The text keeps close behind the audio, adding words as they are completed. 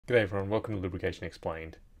G'day everyone, welcome to Lubrication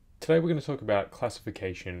Explained. Today we're going to talk about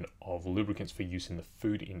classification of lubricants for use in the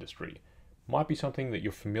food industry. Might be something that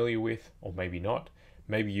you're familiar with, or maybe not.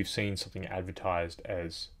 Maybe you've seen something advertised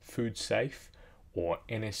as food safe or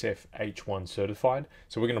NSF H1 certified.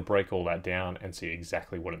 So we're going to break all that down and see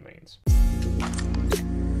exactly what it means.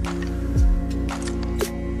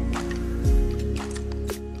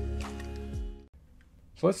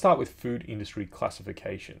 So let's start with food industry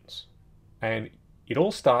classifications. And it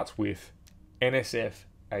all starts with NSF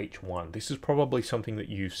H1. This is probably something that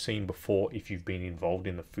you've seen before if you've been involved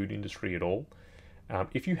in the food industry at all.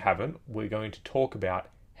 If you haven't, we're going to talk about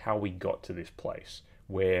how we got to this place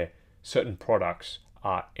where certain products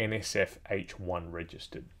are NSF H1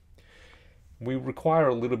 registered. We require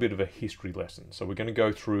a little bit of a history lesson. So we're going to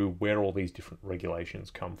go through where all these different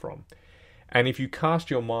regulations come from. And if you cast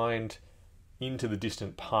your mind into the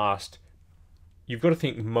distant past, you've got to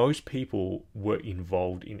think most people were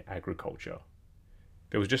involved in agriculture.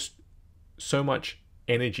 There was just so much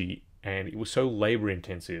energy and it was so labor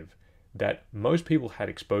intensive that most people had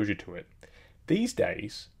exposure to it. These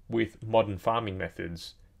days, with modern farming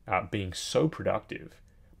methods being so productive,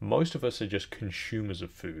 most of us are just consumers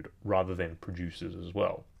of food rather than producers as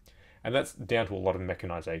well. And that's down to a lot of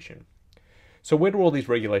mechanization. So where do all these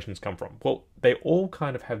regulations come from? Well, they all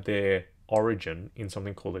kind of have their origin in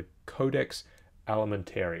something called a Codex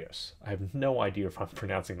Alimentarius. I have no idea if I'm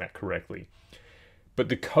pronouncing that correctly. But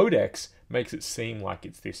the Codex makes it seem like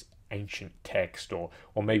it's this ancient text, or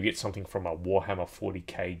maybe it's something from a Warhammer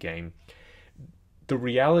 40k game. The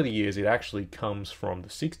reality is it actually comes from the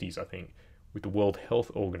 60s, I think, with the World Health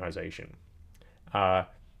Organization.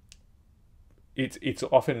 It's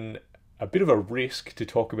often a bit of a risk to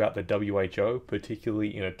talk about the WHO,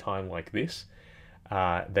 particularly in a time like this.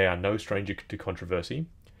 They are no stranger to controversy.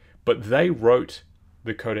 But they wrote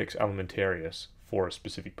the Codex Alimentarius for a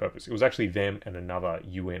specific purpose. It was actually them and another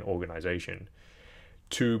UN organization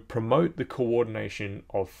to promote the coordination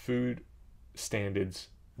of food standards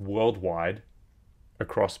worldwide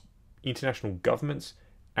across international governments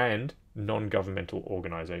and non-governmental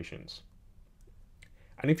organizations.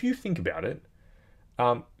 And if you think about it,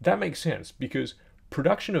 that makes sense because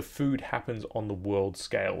production of food happens on the world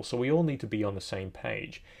scale. So we all need to be on the same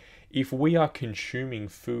page. If we are consuming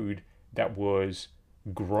food that was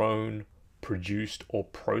grown, produced, or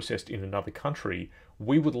processed in another country,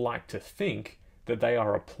 we would like to think that they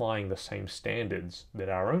are applying the same standards that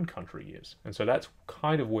our own country is. And so that's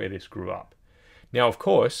kind of where this grew up. Now, of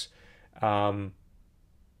course,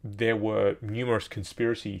 there were numerous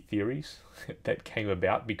conspiracy theories that came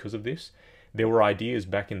about because of this. There were ideas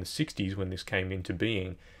back in the 60s when this came into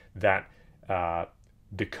being that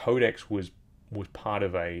the Codex was part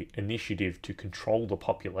of an initiative to control the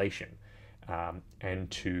population and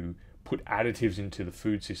to put additives into the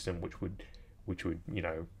food system, which would,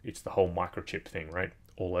 it's the whole microchip thing, right?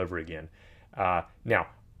 All over again. Now,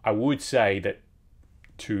 I would say that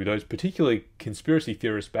to those particular conspiracy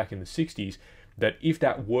theorists back in the 60s, that if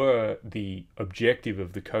that were the objective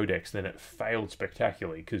of the Codex, then it failed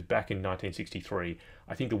spectacularly, because back in 1963,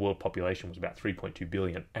 I think the world population was about 3.2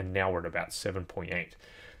 billion, and now we're at about 7.8.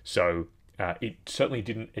 So it certainly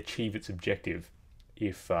didn't achieve its objective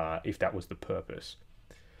if that was the purpose.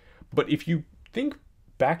 But if you think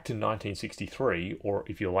back to 1963, or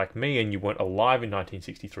if you're like me and you weren't alive in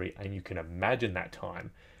 1963 and you can imagine that time,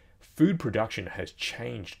 food production has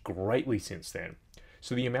changed greatly since then.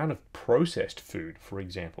 So the amount of processed food, for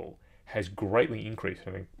example, has greatly increased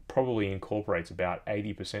and it probably incorporates about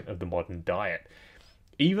 80% of the modern diet.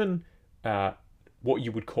 Even what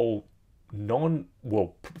you would call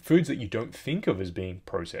foods that you don't think of as being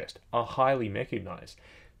processed are highly mechanized.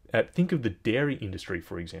 Think of the dairy industry,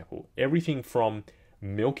 for example. Everything from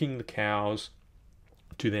milking the cows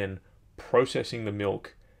to then processing the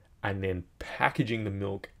milk and then packaging the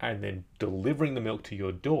milk and then delivering the milk to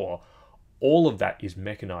your door, all of that is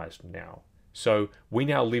mechanized now. So we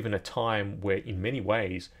now live in a time where in many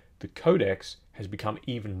ways the Codex has become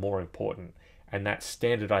even more important, and that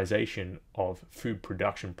standardization of food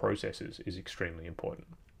production processes is extremely important.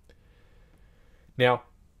 Now,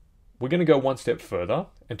 we're going to go one step further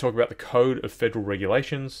and talk about the Code of Federal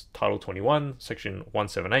Regulations, Title 21, Section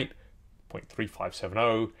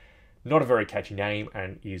 178.3570. Not a very catchy name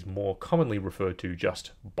and is more commonly referred to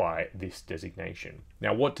just by this designation.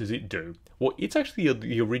 Now, what does it do? Well, it's actually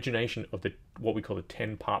the origination of what we call the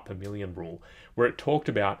 10 part per million rule, where it talked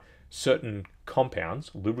about certain compounds,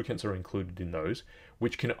 lubricants are included in those,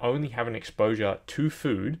 which can only have an exposure to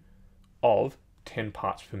food of 10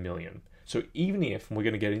 parts per million. So even if, and we're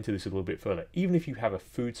going to get into this a little bit further, even if you have a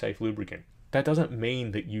food safe lubricant, that doesn't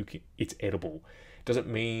mean that it's edible. Doesn't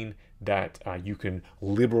mean that you can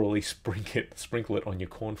liberally sprinkle it on your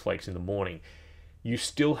cornflakes in the morning. You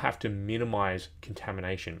still have to minimize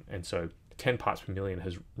contamination, and so 10 parts per million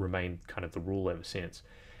has remained kind of the rule ever since.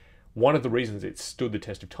 One of the reasons it stood the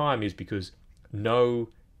test of time is because no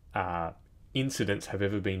incidents have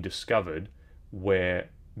ever been discovered where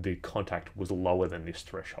the contact was lower than this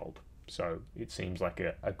threshold. So it seems like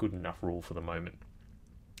a good enough rule for the moment.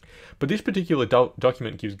 But this particular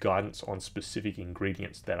document gives guidance on specific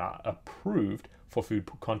ingredients that are approved for food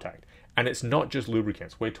contact. And it's not just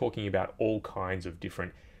lubricants. We're talking about all kinds of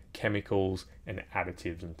different chemicals and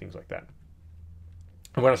additives and things like that.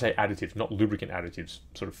 And when I say additives, not lubricant additives,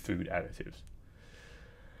 sort of food additives.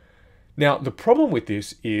 Now, the problem with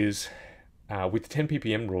this is, with the 10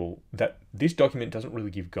 ppm rule, that this document doesn't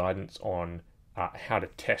really give guidance on how to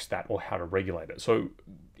test that or how to regulate it. So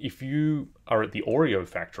if you are at the Oreo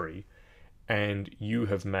factory and you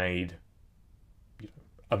have made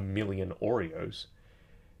 1 million Oreos,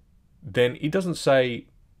 then it doesn't say,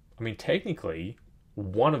 I mean, technically,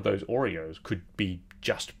 one of those Oreos could be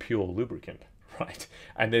just pure lubricant, right?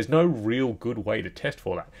 And there's no real good way to test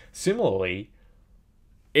for that. Similarly,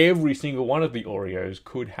 every single one of the Oreos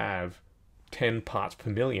could have 10 parts per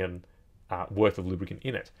million worth of lubricant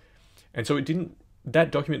in it. And so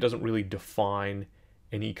that document doesn't really define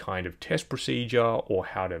any kind of test procedure or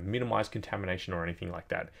how to minimize contamination or anything like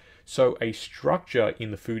that. So a structure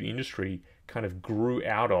in the food industry kind of grew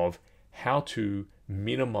out of how to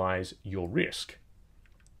minimize your risk.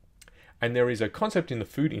 And there is a concept in the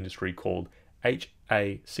food industry called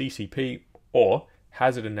HACCP, or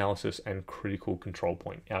Hazard Analysis and Critical Control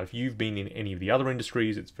Point. Now, if you've been in any of the other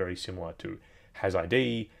industries, it's very similar to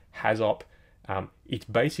HAZID, HAZOP. It's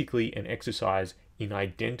basically an exercise in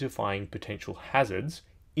identifying potential hazards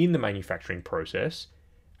in the manufacturing process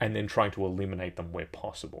and then trying to eliminate them where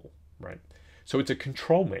possible, right? So it's a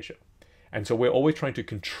control measure. And so we're always trying to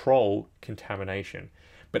control contamination.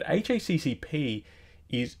 But HACCP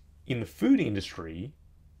is, in the food industry,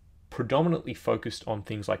 predominantly focused on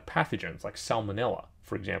things like pathogens, like salmonella,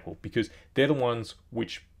 for example, because they're the ones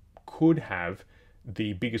which could have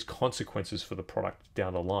the biggest consequences for the product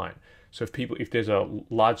down the line. So if there's a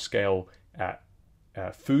large-scale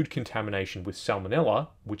food contamination with salmonella,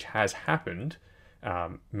 which has happened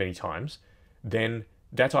many times, then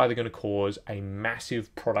that's either going to cause a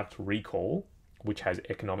massive product recall, which has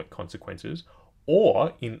economic consequences,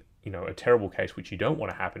 or in a terrible case, which you don't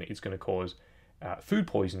want to happen, it's going to cause food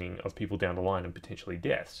poisoning of people down the line and potentially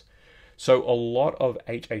deaths. So a lot of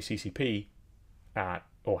HACCP, I'm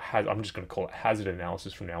just going to call it hazard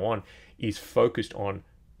analysis from now on, is focused on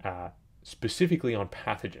specifically on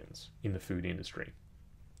pathogens in the food industry.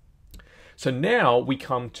 So now we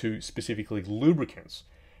come to specifically lubricants,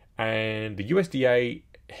 and the USDA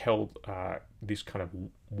held this kind of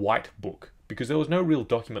white book because there was no real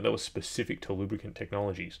document that was specific to lubricant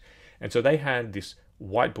technologies. And so they had this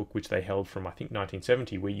white book which they held from, I think,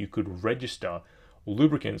 1970, where you could register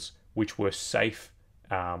lubricants which were safe,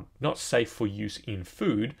 not safe for use in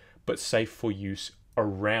food, but safe for use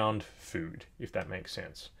around food, if that makes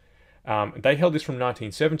sense. They held this from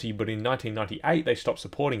 1970, but in 1998 they stopped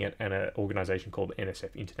supporting it, and an organization called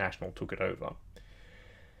NSF International took it over.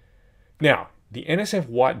 Now, the NSF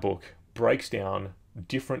White Book breaks down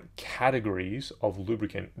different categories of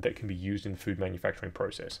lubricant that can be used in the food manufacturing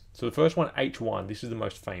process. So the first one, H1, this is the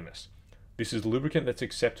most famous. This is lubricant that's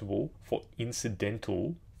acceptable for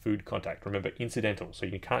incidental food contact. Remember, incidental, so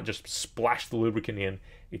you can't just splash the lubricant in,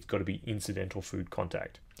 it's got to be incidental food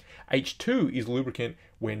contact. H2 is lubricant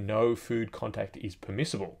where no food contact is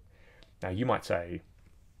permissible. Now you might say,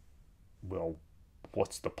 well,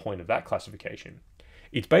 what's the point of that classification?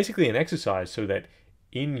 It's basically an exercise so that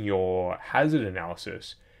in your hazard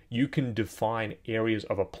analysis, you can define areas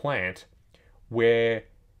of a plant where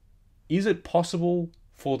is it possible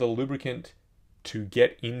for the lubricant to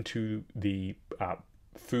get into the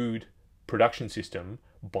food production system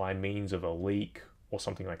by means of a leak or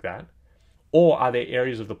something like that? Or are there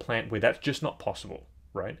areas of the plant where that's just not possible,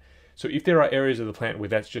 right? So if there are areas of the plant where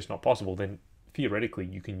that's just not possible, then theoretically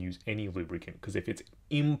you can use any lubricant, because if it's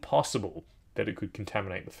impossible that it could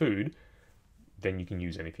contaminate the food, then you can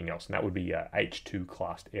use anything else, and that would be a H2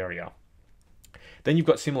 classed area. Then you've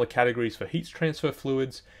got similar categories for heat transfer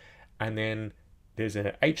fluids, and then there's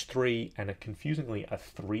an H3 and confusingly a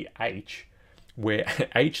 3H, where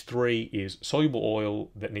H3 is soluble oil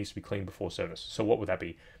that needs to be cleaned before service. So what would that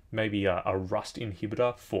be? Maybe a rust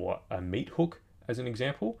inhibitor for a meat hook, as an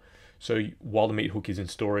example. So while the meat hook is in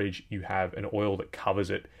storage, you have an oil that covers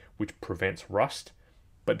it, which prevents rust,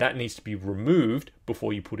 but that needs to be removed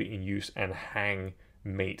before you put it in use and hang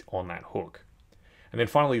meat on that hook. And then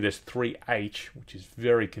finally, there's 3H, which is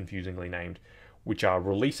very confusingly named, which are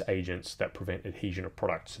release agents that prevent adhesion of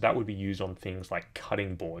products. So that would be used on things like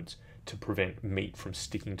cutting boards to prevent meat from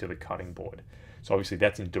sticking to the cutting board. So obviously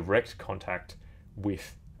that's in direct contact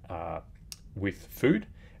with food,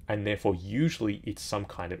 and therefore usually it's some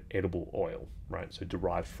kind of edible oil, right? So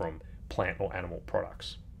derived from plant or animal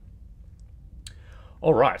products.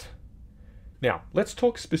 All right. Now let's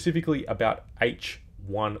talk specifically about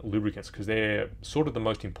H1 lubricants, because they're sort of the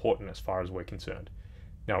most important as far as we're concerned.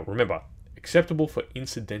 Now remember, acceptable for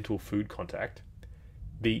incidental food contact,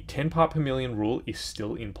 the 10 part per million rule is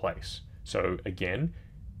still in place. So again,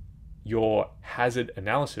 your hazard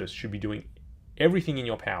analysis should be doing everything in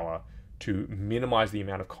your power to minimize the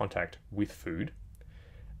amount of contact with food.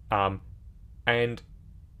 And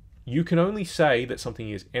you can only say that something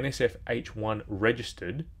is NSF H1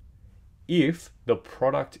 registered if the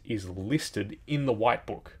product is listed in the white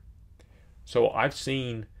book. So I've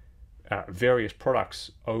seen various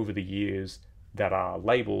products over the years that are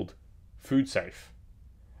labeled food safe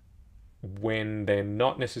when they're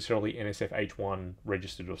not necessarily NSF H1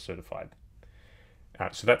 registered or certified.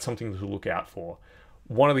 So that's something to look out for.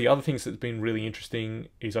 One of the other things that's been really interesting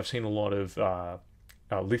is I've seen a lot of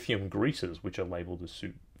lithium greases which are labeled as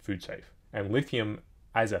food safe. And lithium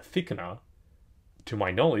as a thickener, to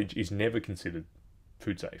my knowledge, is never considered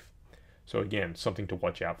food safe. So again, something to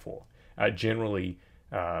watch out for. Generally,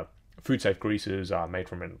 food safe greases are made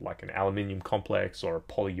from like an aluminium complex or a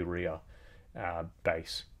polyurea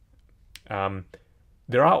base.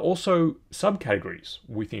 There are also subcategories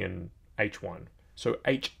within H1. So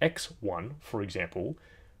HX1, for example,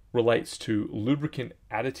 relates to lubricant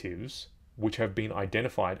additives which have been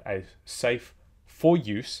identified as safe for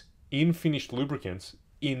use in finished lubricants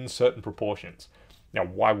in certain proportions. Now,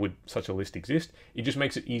 why would such a list exist? It just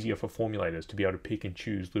makes it easier for formulators to be able to pick and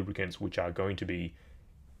choose lubricants which are going to be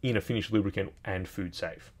in a finished lubricant and food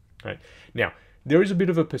safe. Right? Now, there is a bit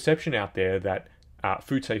of a perception out there that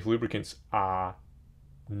food safe lubricants are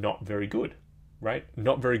not very good, right?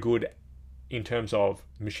 Not very good in terms of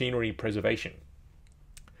machinery preservation.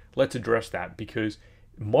 Let's address that, because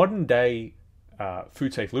modern day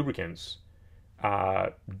food safe lubricants,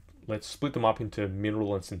 let's split them up into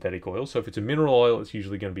mineral and synthetic oil. So if it's a mineral oil, it's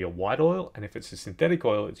usually going to be a white oil, and if it's a synthetic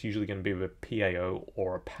oil, it's usually going to be a PAO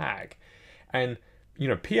or a PAG. And you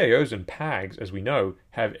know, PAOs and PAGs, as we know,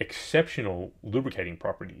 have exceptional lubricating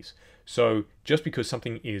properties. So just because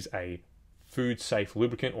something is a food safe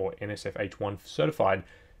lubricant or NSF H1 certified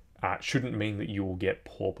shouldn't mean that you will get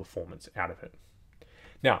poor performance out of it.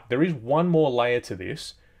 Now, there is one more layer to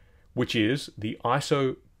this, which is the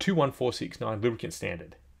ISO 21469 lubricant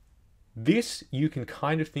standard. This you can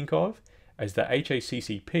kind of think of as the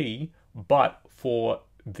HACCP, but for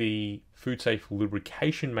the food safe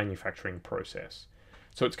lubrication manufacturing process.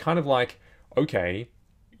 So it's kind of like, okay,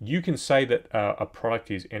 you can say that a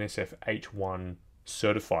product is NSF H1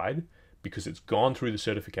 certified because it's gone through the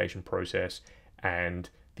certification process and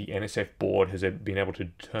the NSF board has been able to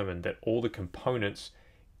determine that all the components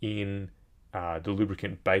in the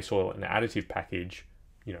lubricant base oil and additive package,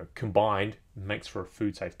 you know, combined makes for a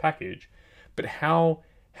food safe package. But how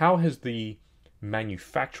has the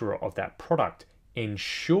manufacturer of that product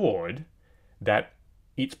ensured that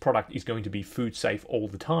its product is going to be food safe all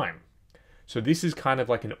the time? So this is kind of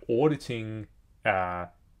like an auditing,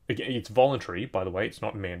 it's voluntary, by the way, it's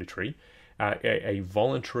not mandatory, a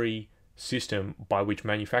voluntary system by which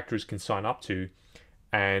manufacturers can sign up to,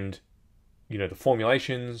 and you know, the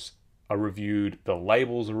formulations are reviewed, the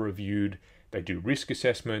labels are reviewed, they do risk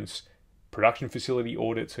assessments, production facility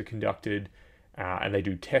audits are conducted, and they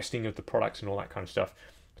do testing of the products and all that kind of stuff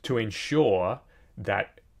to ensure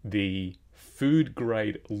that the food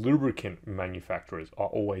grade lubricant manufacturers are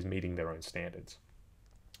always meeting their own standards.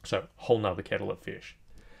 So, whole nother kettle of fish.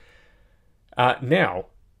 Now,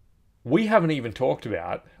 we haven't even talked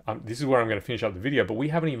about, this is where I'm going to finish up the video, but we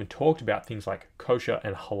haven't even talked about things like kosher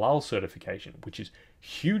and halal certification, which is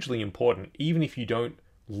hugely important, even if you don't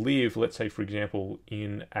live, let's say, for example,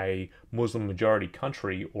 in a Muslim majority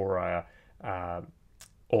country or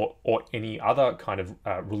any other kind of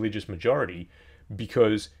religious majority,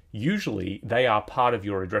 because usually they are part of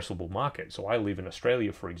your addressable market. So I live in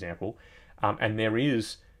Australia, for example, and there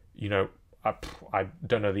is, you know, I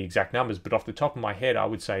don't know the exact numbers, but off the top of my head, I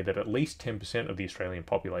would say that at least 10% of the Australian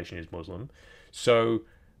population is Muslim. So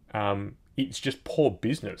it's just poor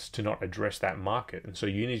business to not address that market. And so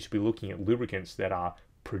you need to be looking at lubricants that are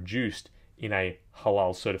produced in a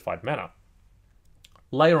halal certified manner.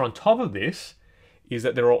 Layer on top of this is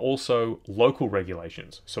that there are also local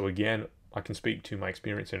regulations. So again, I can speak to my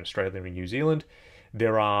experience in Australia and New Zealand.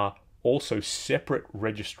 There are also separate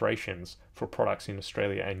registrations for products in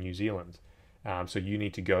Australia and New Zealand. So you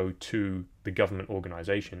need to go to the government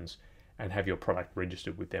organisations and have your product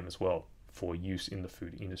registered with them as well for use in the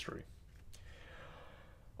food industry.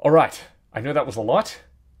 All right, I know that was a lot,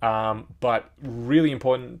 but really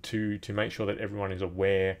important to make sure that everyone is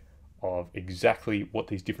aware of exactly what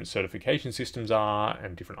these different certification systems are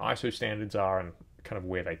and different ISO standards are and kind of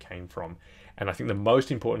where they came from. And I think the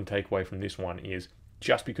most important takeaway from this one is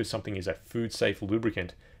just because something is a food safe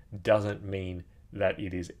lubricant doesn't mean that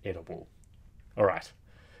it is edible. All right,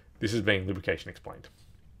 this has been Lubrication Explained.